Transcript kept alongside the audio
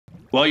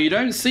Well, you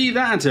don't see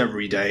that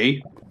every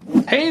day.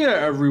 Hey there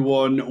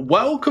everyone,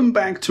 welcome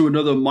back to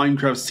another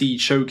Minecraft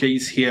Seed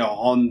showcase here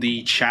on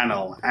the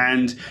channel,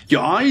 and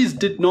your eyes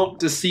did not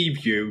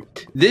deceive you.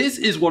 This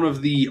is one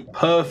of the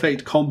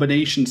perfect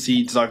combination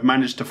seeds I've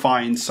managed to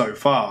find so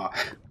far.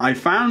 I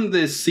found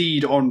this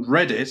seed on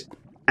Reddit,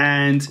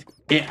 and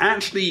it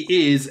actually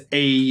is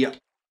a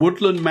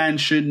Woodland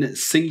Mansion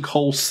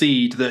sinkhole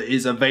seed that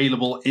is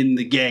available in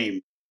the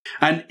game.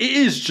 And it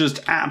is just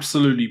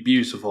absolutely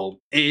beautiful.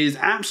 It is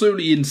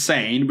absolutely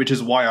insane, which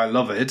is why I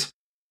love it.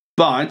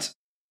 But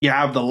you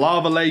have the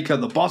lava lake at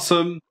the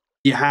bottom,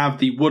 you have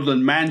the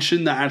woodland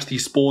mansion that actually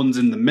spawns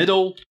in the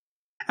middle,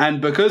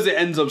 and because it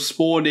ends up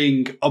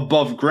spawning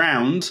above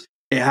ground,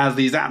 it has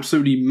these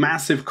absolutely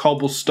massive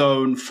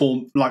cobblestone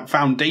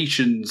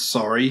foundations,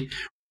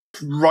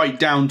 right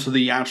down to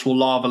the actual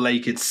lava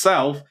lake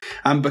itself.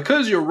 And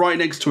because you're right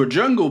next to a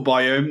jungle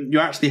biome, you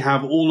actually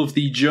have all of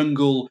the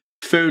jungle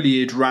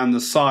foliage around the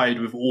side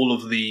with all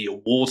of the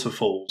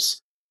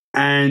waterfalls.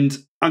 And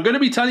I'm going to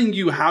be telling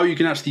you how you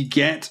can actually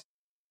get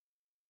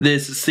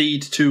this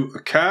seed to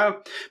occur,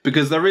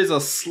 because there is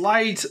a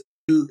slight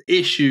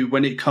issue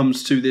when it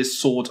comes to this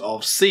sort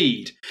of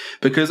seed,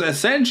 because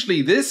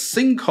essentially this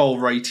sinkhole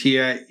right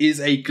here is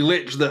a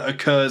glitch that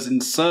occurs in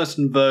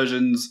certain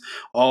versions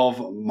of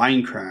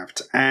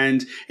Minecraft,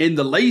 and in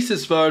the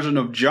latest version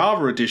of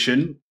Java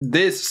Edition,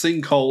 this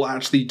sinkhole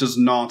actually does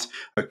not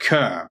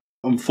occur,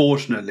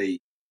 unfortunately.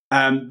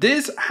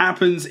 This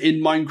happens in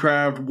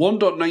Minecraft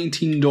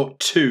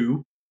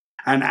 1.19.2,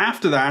 and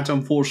after that,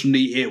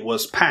 unfortunately, it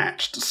was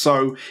patched.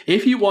 So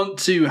if you want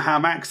to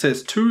have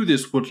access to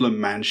this woodland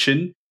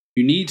mansion,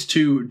 you need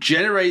to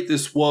generate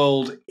this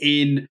world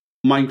in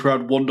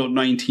Minecraft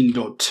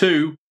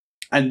 1.19.2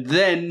 and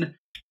then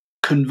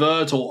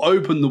convert or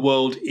open the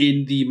world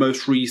in the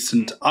most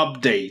recent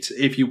update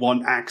if you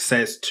want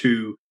access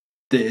to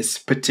this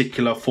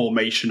particular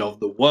formation of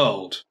the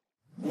world.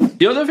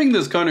 The other thing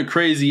that's kind of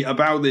crazy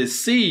about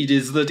this seed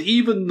is that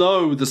even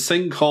though the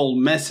sinkhole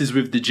messes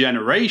with the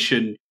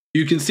generation,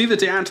 you can see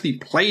that it actually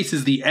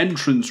places the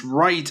entrance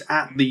right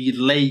at the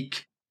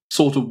lake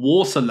sort of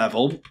water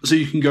level, so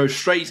you can go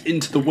straight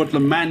into the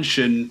woodland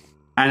mansion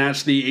and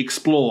actually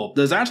explore.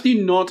 There's actually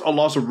not a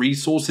lot of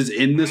resources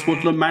in this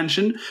woodland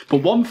mansion,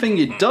 but one thing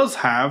it does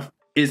have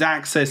is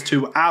access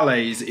to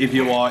allays if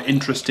you are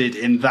interested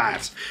in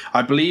that.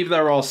 I believe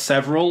there are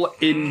several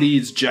in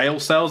these jail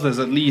cells. There's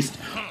at least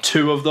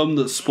 2 of them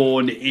that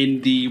spawn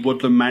in the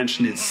woodland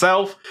mansion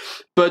itself.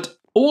 But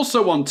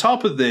also on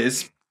top of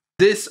this,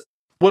 this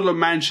woodland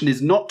mansion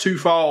is not too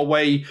far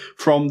away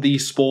from the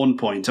spawn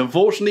point.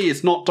 Unfortunately,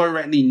 it's not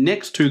directly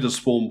next to the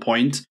spawn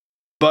point,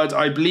 but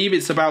I believe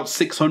it's about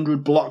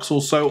 600 blocks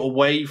or so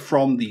away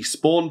from the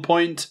spawn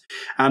point.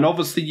 And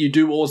obviously you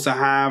do also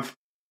have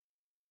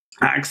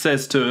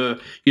access to,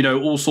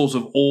 all sorts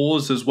of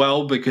ores as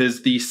well,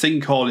 because the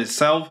sinkhole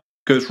itself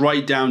goes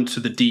right down to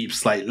the deep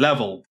slate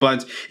level.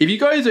 But if you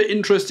guys are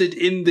interested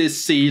in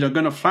this seed, I'm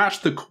going to flash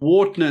the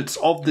coordinates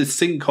of this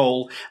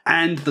sinkhole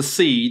and the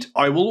seed.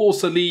 I will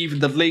also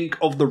leave the link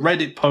of the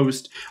Reddit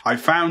post I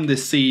found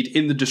this seed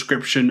in the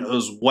description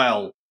as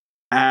well.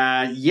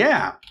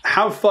 Yeah,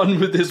 have fun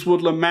with this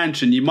woodland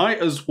mansion. You might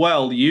as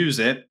well use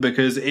it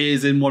because it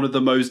is in one of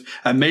the most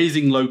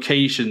amazing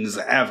locations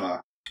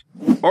ever.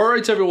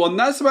 Alright everyone,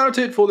 that's about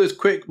it for this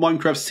quick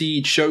Minecraft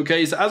seed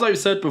showcase. As I've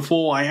said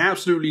before, I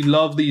absolutely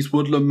love these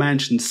woodland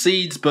mansion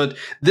seeds, but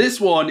this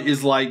one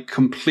is like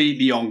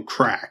completely on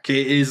crack.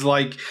 It is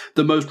like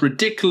the most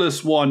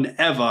ridiculous one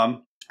ever.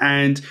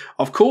 And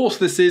of course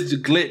this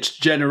is glitch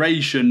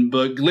generation,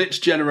 but glitch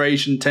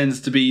generation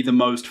tends to be the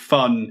most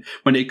fun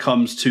when it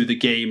comes to the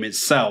game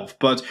itself.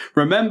 But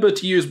remember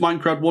to use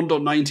Minecraft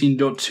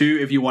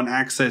 1.19.2 if you want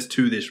access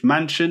to this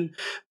mansion.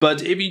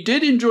 But if you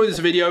did enjoy this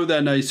video,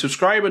 then a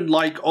subscribe and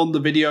like on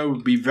the video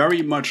would be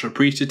very much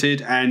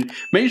appreciated. And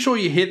make sure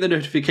you hit the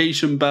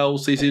notification bell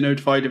so you're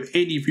notified of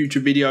any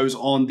future videos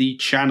on the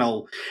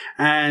channel.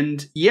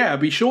 And yeah,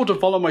 be sure to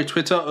follow my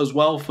Twitter as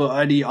well for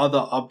any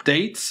other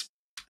updates,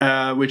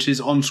 which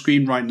is on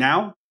screen right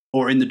now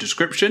or in the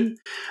description.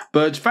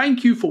 But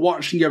thank you for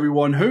watching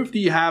everyone. Hopefully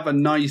you have a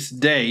nice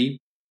day.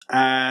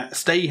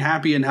 Stay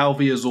happy and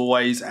healthy as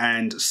always,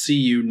 and see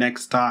you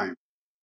next time.